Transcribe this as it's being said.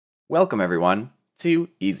Welcome everyone to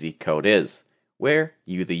Easy Code Is, where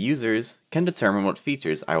you, the users, can determine what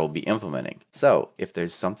features I will be implementing. So, if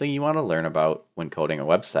there's something you want to learn about when coding a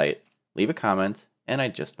website, leave a comment and I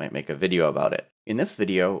just might make a video about it. In this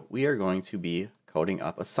video, we are going to be coding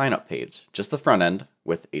up a sign-up page, just the front end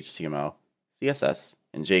with HTML, CSS,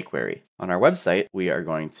 and jQuery. On our website, we are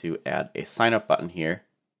going to add a sign-up button here,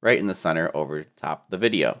 right in the center over top of the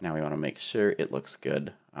video. Now we want to make sure it looks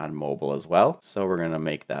good on mobile as well. So we're going to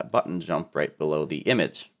make that button jump right below the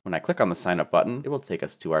image. When I click on the sign up button, it will take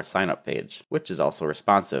us to our sign up page, which is also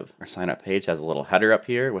responsive. Our sign up page has a little header up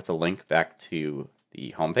here with a link back to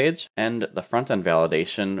the home page. And the front end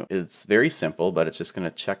validation is very simple, but it's just going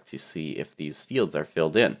to check to see if these fields are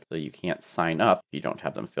filled in. So you can't sign up if you don't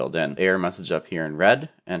have them filled in. Error message up here in red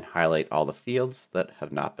and highlight all the fields that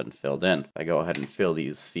have not been filled in. If I go ahead and fill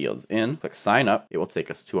these fields in, click sign up, it will take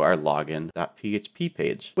us to our login.php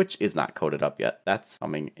page, which is not coded up yet. That's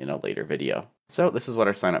coming in a later video. So this is what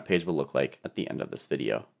our sign up page will look like at the end of this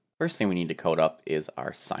video. First thing we need to code up is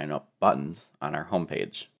our sign up buttons on our home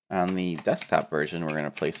page. On the desktop version, we're going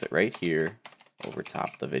to place it right here over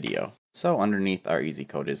top the video. So underneath our Easy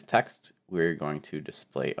Code Is text, we're going to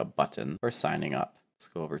display a button for signing up. Let's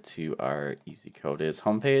go over to our Easy Code Is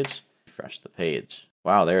homepage, refresh the page.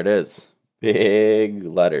 Wow, there it is. Big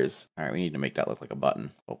letters. All right, we need to make that look like a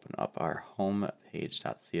button. Open up our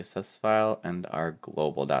homepage.css file and our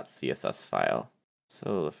global.css file.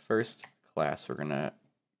 So the first class we're going to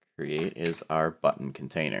create is our button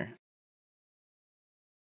container.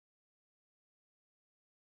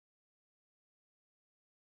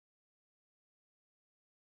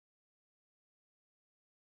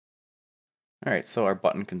 All right, so our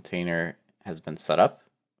button container has been set up.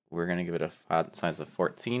 We're going to give it a font size of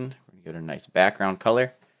 14. We're going to give it a nice background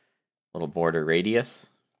color, little border radius,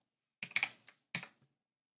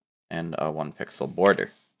 and a 1 pixel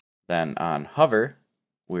border. Then on hover,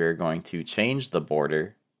 we're going to change the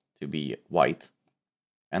border to be white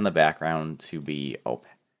and the background to be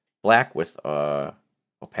black with a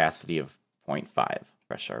opacity of 0.5.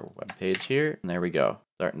 Refresh our web page here, and there we go.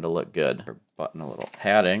 Starting to look good. Our button a little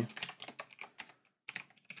padding.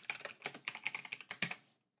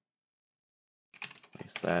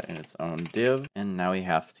 That in its own div, and now we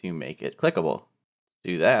have to make it clickable.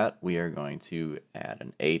 To do that, we are going to add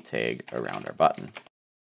an A tag around our button.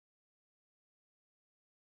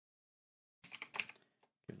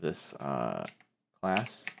 Give this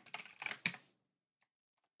class,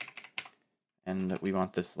 and we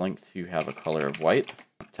want this link to have a color of white.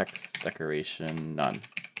 Text decoration none.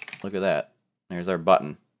 Look at that. There's our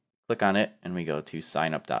button. Click on it, and we go to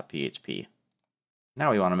signup.php.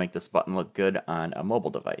 Now we want to make this button look good on a mobile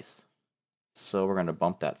device. So we're going to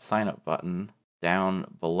bump that sign up button down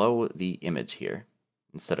below the image here,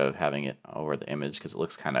 instead of having it over the image because it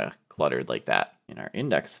looks kind of cluttered like that. In our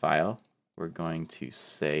index file, we're going to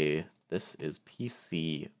say this is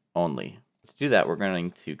PC only. To do that, we're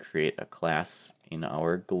going to create a class in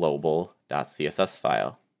our global.css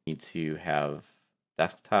file. We need to have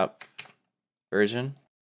desktop version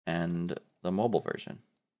and the mobile version.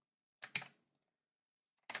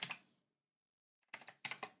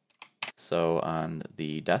 So on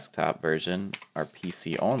the desktop version, our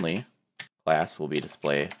PC only class will be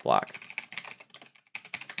display block.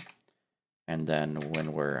 And then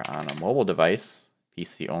when we're on a mobile device,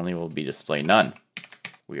 PC only will be display none.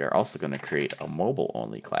 We are also going to create a mobile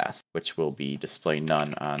only class, which will be display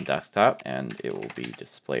none on desktop, and it will be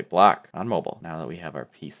display block on mobile. Now that we have our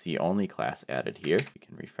PC only class added here, we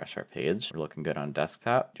can refresh our page. We're looking good on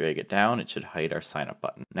desktop. Drag it down, it should hide our sign up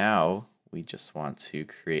button. Now we just want to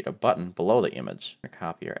create a button below the image. We're going to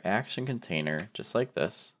copy our action container just like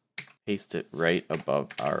this, paste it right above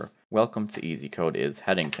our Welcome to Easy Code Is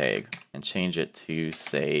heading tag, and change it to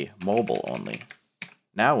say mobile only.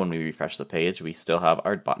 Now when we refresh the page, we still have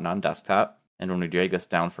our button on desktop, and when we drag this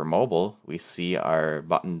down for mobile, we see our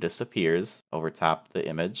button disappears over top the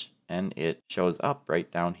image, and it shows up right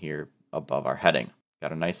down here above our heading.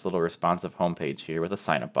 Got a nice little responsive homepage here with a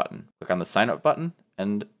sign up button. Click on the sign up button,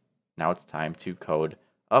 and now it's time to code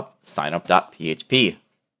up signup.php.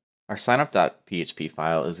 Our signup.php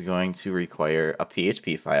file is going to require a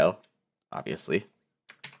PHP file, obviously,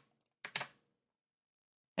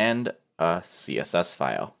 and a CSS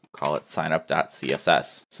file. Call it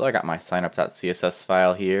signup.css. So I got my signup.css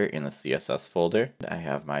file here in the CSS folder. I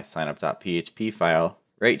have my signup.php file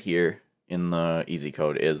right here in the Easy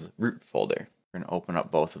Code Is root folder. We're going to open up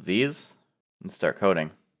both of these and start coding.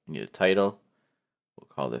 We need a title. We'll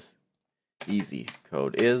call this Easy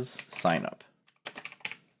Code Is sign up.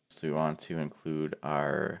 So we want to include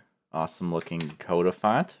our awesome looking Coda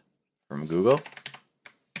font from Google.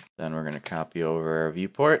 Then we're going to copy over our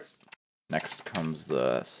viewport. Next comes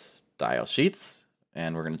the style sheets,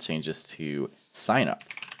 and we're going to change this to sign up.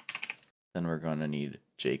 Then we're going to need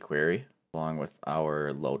jQuery along with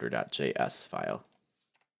our loader.js file.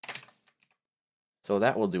 So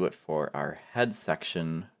that will do it for our head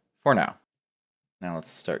section for now. Now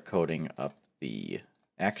let's start coding up the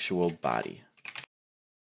actual body.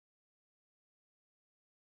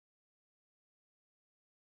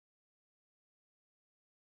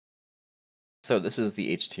 So this is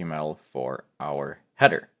the HTML for our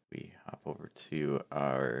header. We hop over to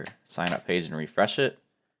our sign up page and refresh it.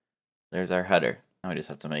 There's our header. Now we just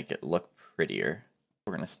have to make it look prettier.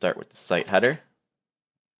 We're going to start with the site header.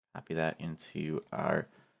 Copy that into our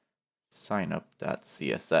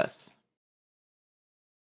signup.css.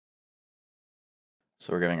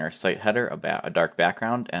 So we're giving our site header a dark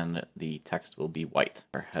background and the text will be white.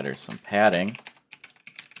 Our header some padding.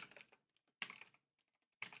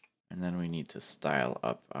 And then we need to style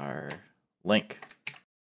up our link.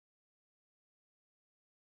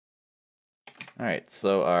 Alright,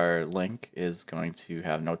 so our link is going to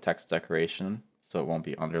have no text decoration, so it won't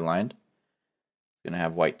be underlined. It's going to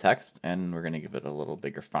have white text, and we're going to give it a little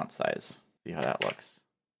bigger font size. See how that looks.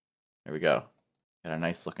 There we go. Got a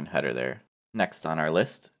nice looking header there. Next on our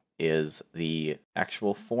list is the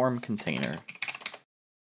actual form container.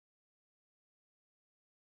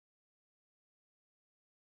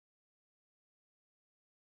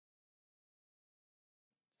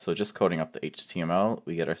 So just coding up the HTML,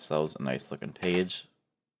 we get ourselves a nice looking page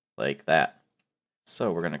like that.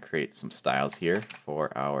 So we're going to create some styles here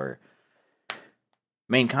for our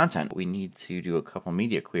main content. We need to do a couple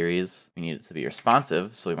media queries. We need it to be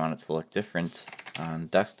responsive, so we want it to look different on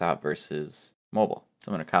desktop versus mobile.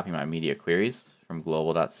 So I'm going to copy my media queries from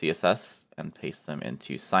global.css and paste them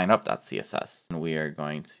into signup.css. And we are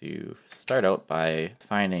going to start out by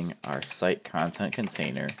defining our site content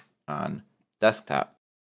container on desktop.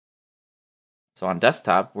 So on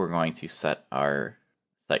desktop, we're going to set our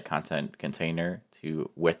site content container to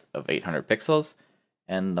width of 800 pixels,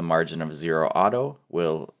 and the margin of 0 auto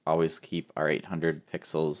will always keep our 800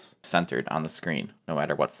 pixels centered on the screen, no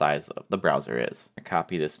matter what size the browser is. I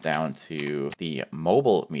copy this down to the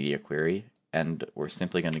mobile media query, and we're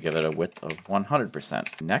simply going to give it a width of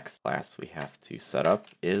 100%. Next class we have to set up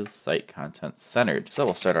is site content centered. So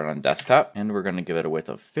we'll start out on desktop, and we're going to give it a width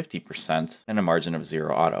of 50% and a margin of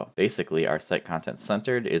 0 auto. Basically, our site content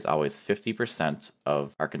centered is always 50%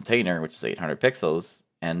 of our container, which is 800 pixels,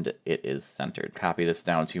 and it is centered. Copy this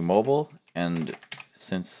down to mobile, and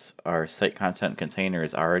since our site content container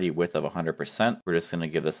is already width of 100%, we're just going to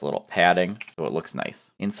give this a little padding so it looks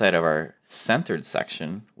nice. Inside of our centered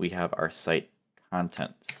section, we have our site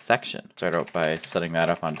content section. Start out by setting that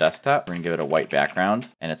up on desktop. We're going to give it a white background,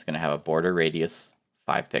 and it's going to have a border radius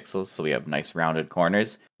 5 pixels, so we have nice rounded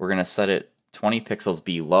corners. We're going to set it 20 pixels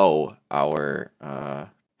below our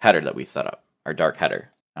header that we set up, our dark header.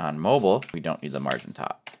 On mobile, we don't need the margin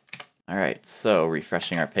top. Alright, so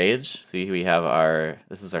refreshing our page. See, we have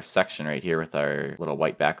this is our section right here with our little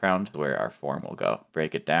white background where our form will go.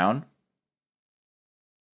 Break it down.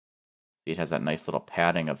 See, it has that nice little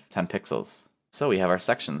padding of 10 pixels. So we have our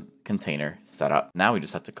section container set up. Now we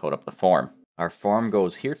just have to code up the form. Our form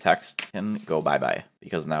goes here text can go bye-bye,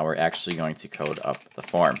 because now we're actually going to code up the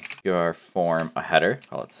form. Give our form a header,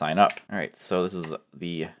 call it sign up. Alright, so this is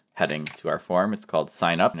the heading to our form. It's called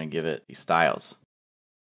sign up, and I give it these styles.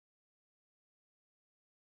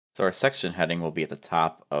 So our section heading will be at the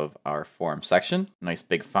top of our form section. Nice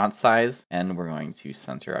big font size, and we're going to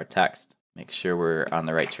center our text. Make sure we're on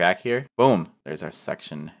the right track here. Boom, there's our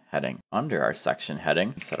section heading. Under our section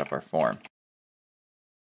heading, set up our form.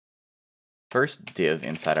 First div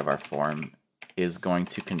inside of our form is going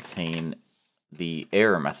to contain the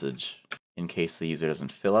error message in case the user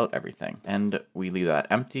doesn't fill out everything. And we leave that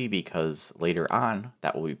empty because later on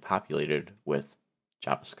that will be populated with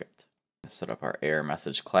JavaScript. Set up our error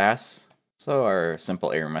message class. So our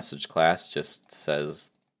simple error message class just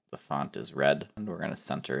says the font is red, and we're going to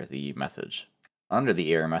center the message. Under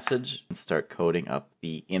the error message, start coding up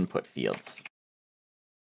the input fields.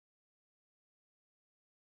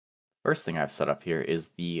 First thing I've set up here is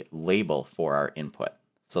the label for our input.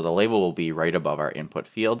 So the label will be right above our input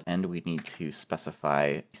field, and we need to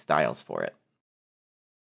specify styles for it.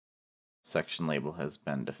 Section label has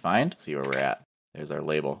been defined. See where we're at. There's our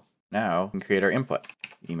label. Now we can create our input.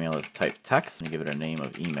 Email is typed text, and give it a name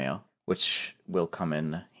of email, which will come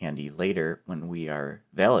in handy later when we are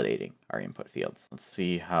validating our input fields. Let's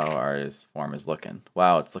see how our form is looking.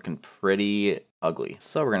 Wow, it's looking pretty ugly.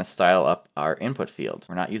 So we're going to style up our input field.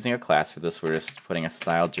 We're not using a class for this. We're just putting a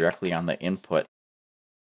style directly on the input.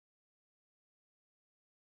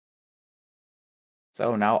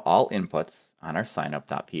 So now all inputs on our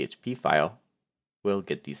signup.php file will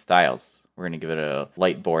get these styles. We're going to give it a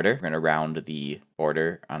light border. We're going to round the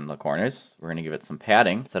border on the corners. We're going to give it some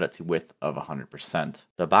padding, set it to width of 100%.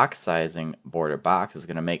 The box sizing border box is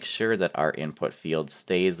going to make sure that our input field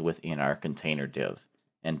stays within our container div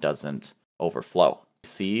and doesn't overflow.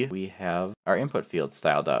 See, we have our input field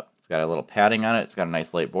styled up. It's got a little padding on it. It's got a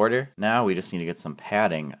nice light border. Now we just need to get some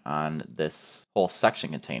padding on this whole section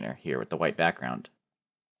container here with the white background.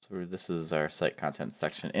 So this is our site content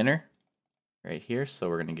section inner right here. So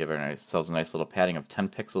we're going to give ourselves a nice little padding of 10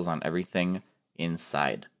 pixels on everything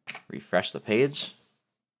inside. Refresh the page.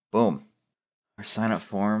 Boom. Our sign up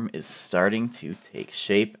form is starting to take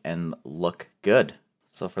shape and look good.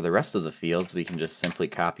 So for the rest of the fields, we can just simply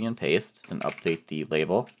copy and paste and update the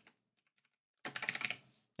label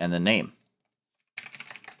and the name.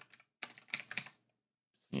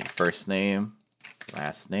 So we need first name,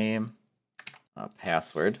 last name,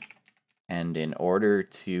 password. And in order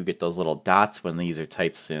to get those little dots when the user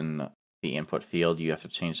types in the input field, you have to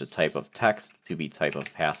change the type of text to be type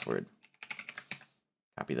of password.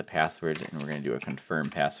 Copy the password, and we're going to do a confirm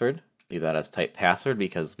password. Leave that as type password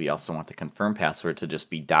because we also want the confirm password to just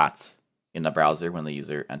be dots in the browser when the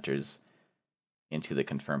user enters into the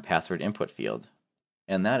confirm password input field.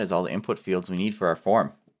 And that is all the input fields we need for our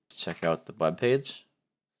form. Let's check out the web page,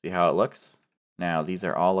 see how it looks. Now these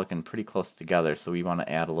are all looking pretty close together, so we want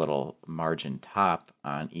to add a little margin top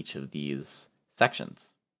on each of these sections.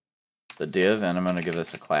 The div, and I'm going to give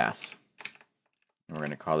this a class. And we're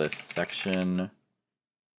going to call this section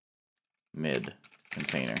mid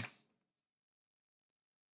container.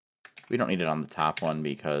 We don't need it on the top one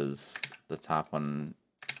because the top one,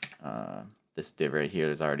 this div right here,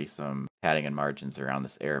 there's already some padding and margins around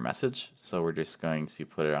this error message. So we're just going to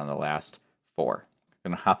put it on the last 4. I'm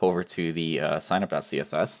going to hop over to the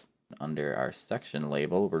signup.css. Under our section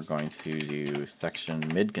label, we're going to do section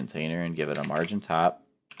mid container and give it a margin top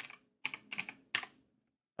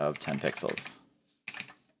of 10 pixels.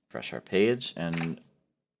 Refresh our page, and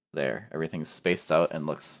there, everything's spaced out and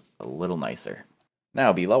looks a little nicer.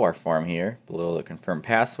 Now below our form here, below the confirm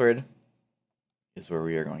password, is where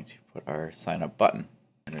we are going to put our sign up button.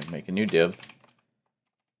 I'm going to make a new div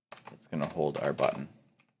that's going to hold our button.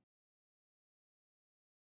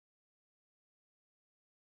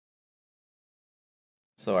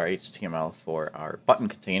 So our HTML for our button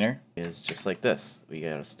container is just like this. We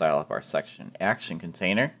got to style up our section action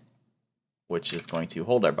container, which is going to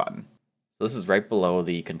hold our button. So this is right below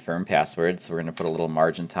the confirm password, so we're going to put a little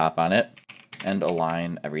margin top on it and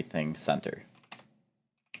align everything center.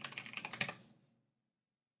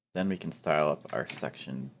 Then we can style up our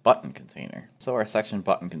section button container. So our section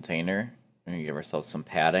button container, we're going to give ourselves some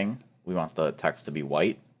padding. We want the text to be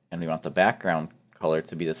white, and we want the background color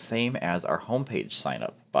to be the same as our homepage sign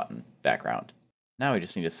up button background. Now we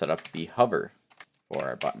just need to set up the hover for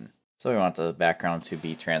our button. So we want the background to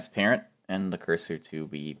be transparent and the cursor to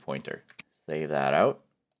be pointer. Save that out,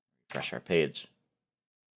 refresh our page.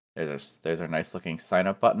 There's our nice looking sign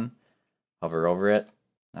up button. Hover over it.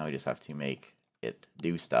 Now we just have to make it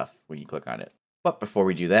do stuff when you click on it. But before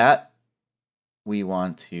we do that, we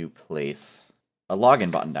want to place a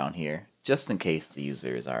login button down here just in case the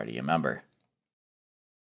user is already a member.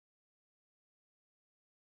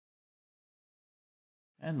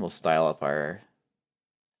 And we'll style up our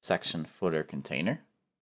section footer container.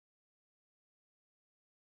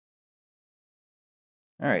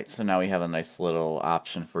 Alright, so now we have a nice little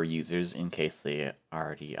option for users in case they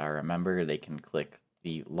already are a member. They can click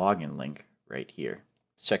the login link right here.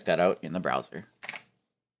 Let's check that out in the browser.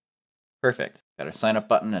 Perfect. Got our sign up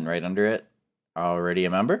button, and right under it, already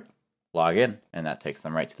a member, log in. And that takes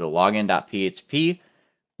them right to the login.php,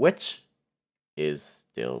 which is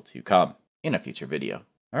still to come in a future video.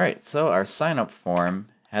 Alright, so our sign up form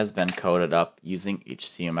has been coded up using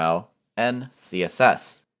HTML and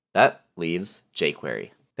CSS. That leaves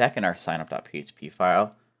jQuery. Back in our signup.php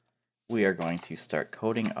file, we are going to start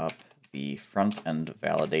coding up the front-end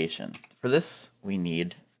validation. For this, we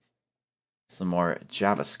need some more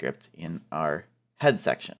JavaScript in our head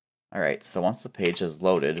section. Alright, so once the page is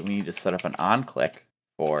loaded, we need to set up an on-click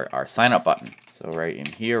for our sign-up button. So right in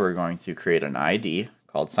here, we're going to create an ID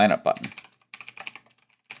called sign-up button.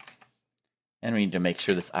 And we need to make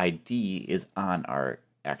sure this ID is on our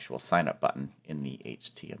actual sign-up button in the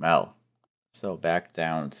HTML. So back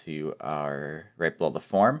down to our, right below the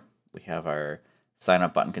form, we have our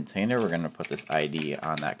sign-up button container. We're going to put this ID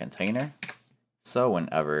on that container. So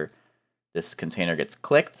whenever this container gets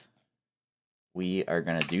clicked, we are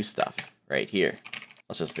going to do stuff right here.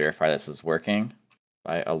 Let's just verify this is working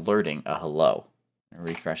by alerting a hello.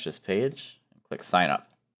 Refresh this page and click sign up.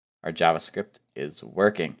 Our JavaScript is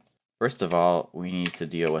working. First of all, we need to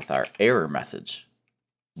deal with our error message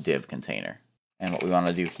div container. And what we want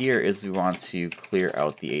to do here is we want to clear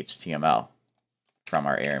out the HTML from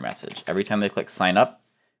our error message. Every time they click sign up,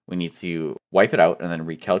 we need to wipe it out and then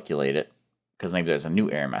recalculate it because maybe there's a new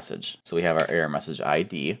error message. So we have our error message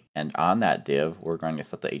ID, and on that div, we're going to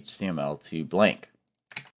set the HTML to blank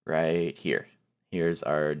right here. Here's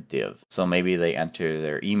our div. So maybe they enter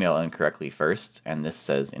their email incorrectly first, and this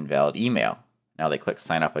says invalid email. Now they click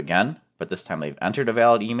sign up again, but this time they've entered a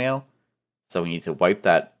valid email. So we need to wipe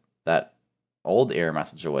that old error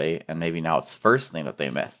message away, and maybe now it's first name that they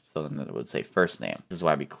missed. So then it would say first name. This is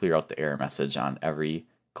why we clear out the error message on every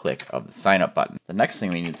click of the sign up button. The next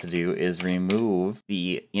thing we need to do is remove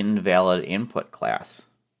the invalid input class.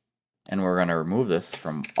 And we're going to remove this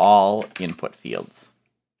from all input fields.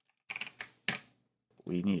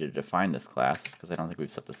 We need to define this class because I don't think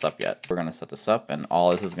we've set this up yet. We're going to set this up, and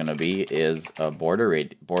all this is going to be is a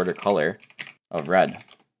border color of red.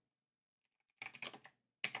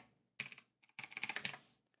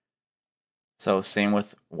 So same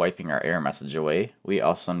with wiping our error message away. We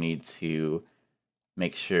also need to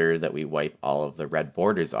make sure that we wipe all of the red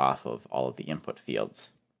borders off of all of the input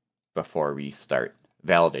fields before we start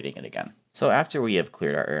validating it again. So after we have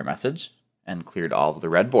cleared our error message and cleared all of the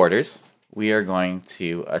red borders, we are going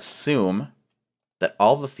to assume that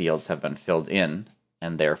all the fields have been filled in,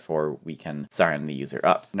 and therefore we can sign the user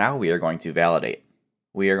up. Now we are going to validate.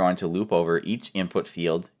 We are going to loop over each input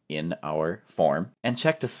field in our form and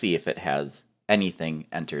check to see if it has anything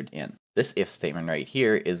entered in. This if statement right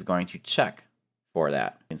here is going to check for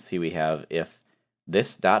that. You can see we have if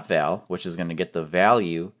this.val, which is going to get the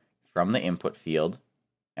value from the input field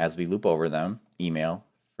as we loop over them, email,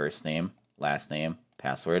 first name, last name,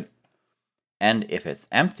 password. And if it's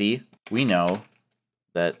empty, we know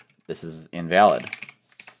that this is invalid.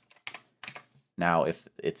 Now, if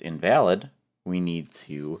it's invalid, we need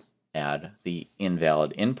to add the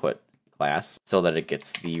invalid input class so that it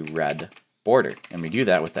gets the red border. And we do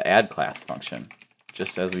that with the add class function.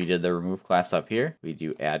 Just as we did the remove class up here, we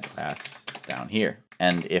do add class down here.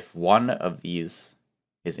 And if one of these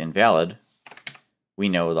is invalid, we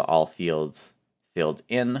know that all fields filled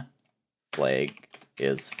in flag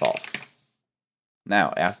is false.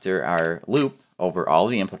 Now, after our loop over all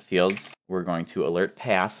the input fields, we're going to alert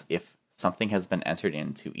pass if something has been entered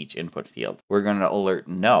into each input field. We're going to alert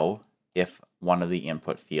no if one of the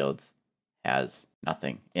input fields has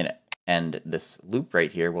nothing in it. And this loop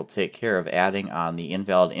right here will take care of adding on the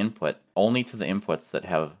invalid input only to the inputs that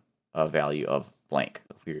have a value of blank.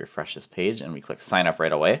 If we refresh this page and we click sign up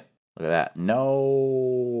right away, look at that.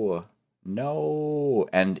 No, no,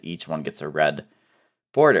 and each one gets a red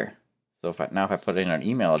border. So if I put in an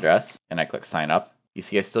email address and I click sign up, you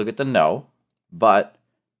see I still get the no, but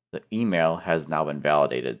the email has now been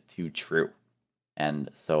validated to true.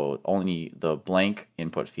 And so only the blank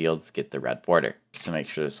input fields get the red border. Just to make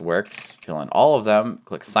sure this works, fill in all of them,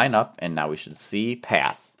 click sign up, and now we should see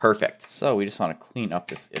pass. Perfect. So we just want to clean up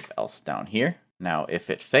this if else down here. Now,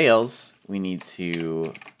 if it fails, we need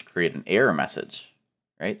to create an error message,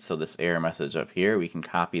 right? So this error message up here, we can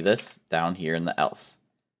copy this down here in the else.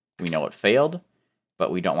 We know it failed,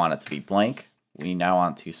 but we don't want it to be blank. We now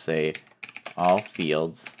want to say all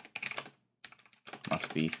fields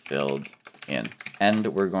must be filled in. And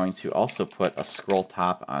we're going to also put a scroll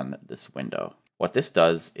top on this window. What this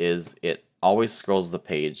does is it always scrolls the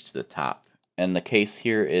page to the top. And the case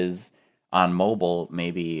here is on mobile,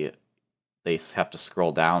 maybe they have to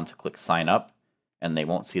scroll down to click sign up, and they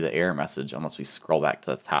won't see the error message unless we scroll back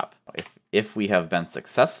to the top. If we have been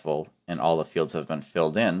successful and all the fields have been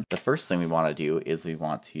filled in, the first thing we want to do is we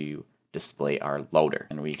want to display our loader.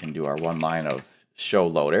 And we can do our one line of show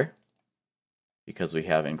loader, because we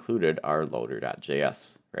have included our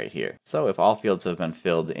loader.js right here. So if all fields have been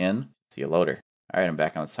filled in, see a loader. All right, I'm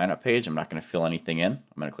back on the sign up page. I'm not going to fill anything in.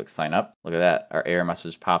 I'm going to click sign up. Look at that. Our error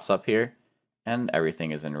message pops up here and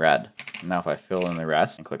everything is in red. Now if I fill in the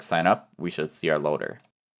rest and click sign up, we should see our loader.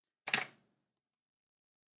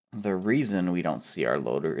 The reason we don't see our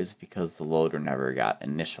loader is because the loader never got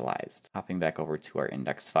initialized. Hopping back over to our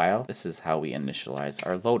index file, this is how we initialize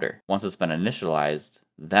our loader. Once it's been initialized,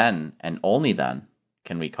 then and only then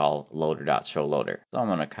can we call loader.showLoader. So I'm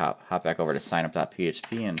going to hop back over to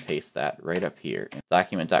signup.php and paste that right up here. In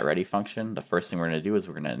document.ready function, the first thing we're going to do is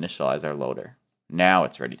we're going to initialize our loader. Now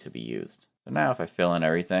it's ready to be used. So now if I fill in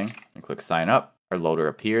everything and click sign up, our loader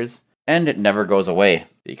appears and it never goes away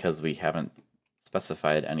because we haven't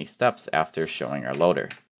specified any steps after showing our loader,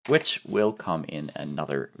 which will come in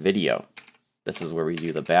another video. This is where we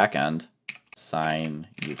do the back end sign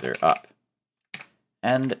user up.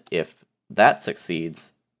 And if that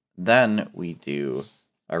succeeds, then we do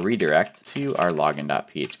a redirect to our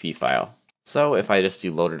login.php file. So if I just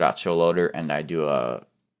do loader.showLoader and I do a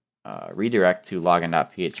redirect to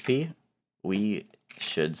login.php, we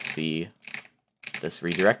should see this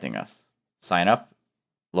redirecting us. Sign up,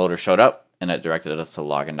 loader showed up, and it directed us to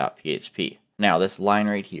login.php. Now this line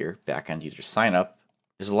right here, backend user sign up,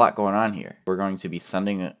 there's a lot going on here. We're going to be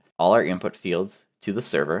sending all our input fields to the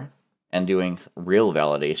server and doing real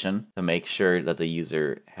validation to make sure that the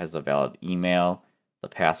user has a valid email, the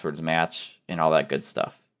passwords match, and all that good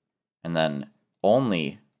stuff. And then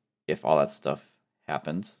only if all that stuff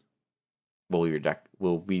happens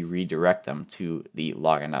will we redirect them to the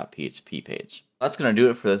login.php page. That's going to do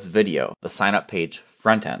it for this video, the sign up page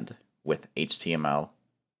front end with HTML,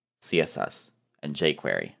 CSS, and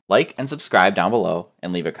jQuery. Like and subscribe down below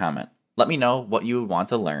and leave a comment. Let me know what you would want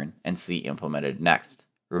to learn and see implemented next.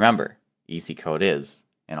 Remember, easy code is,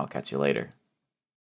 and I'll catch you later.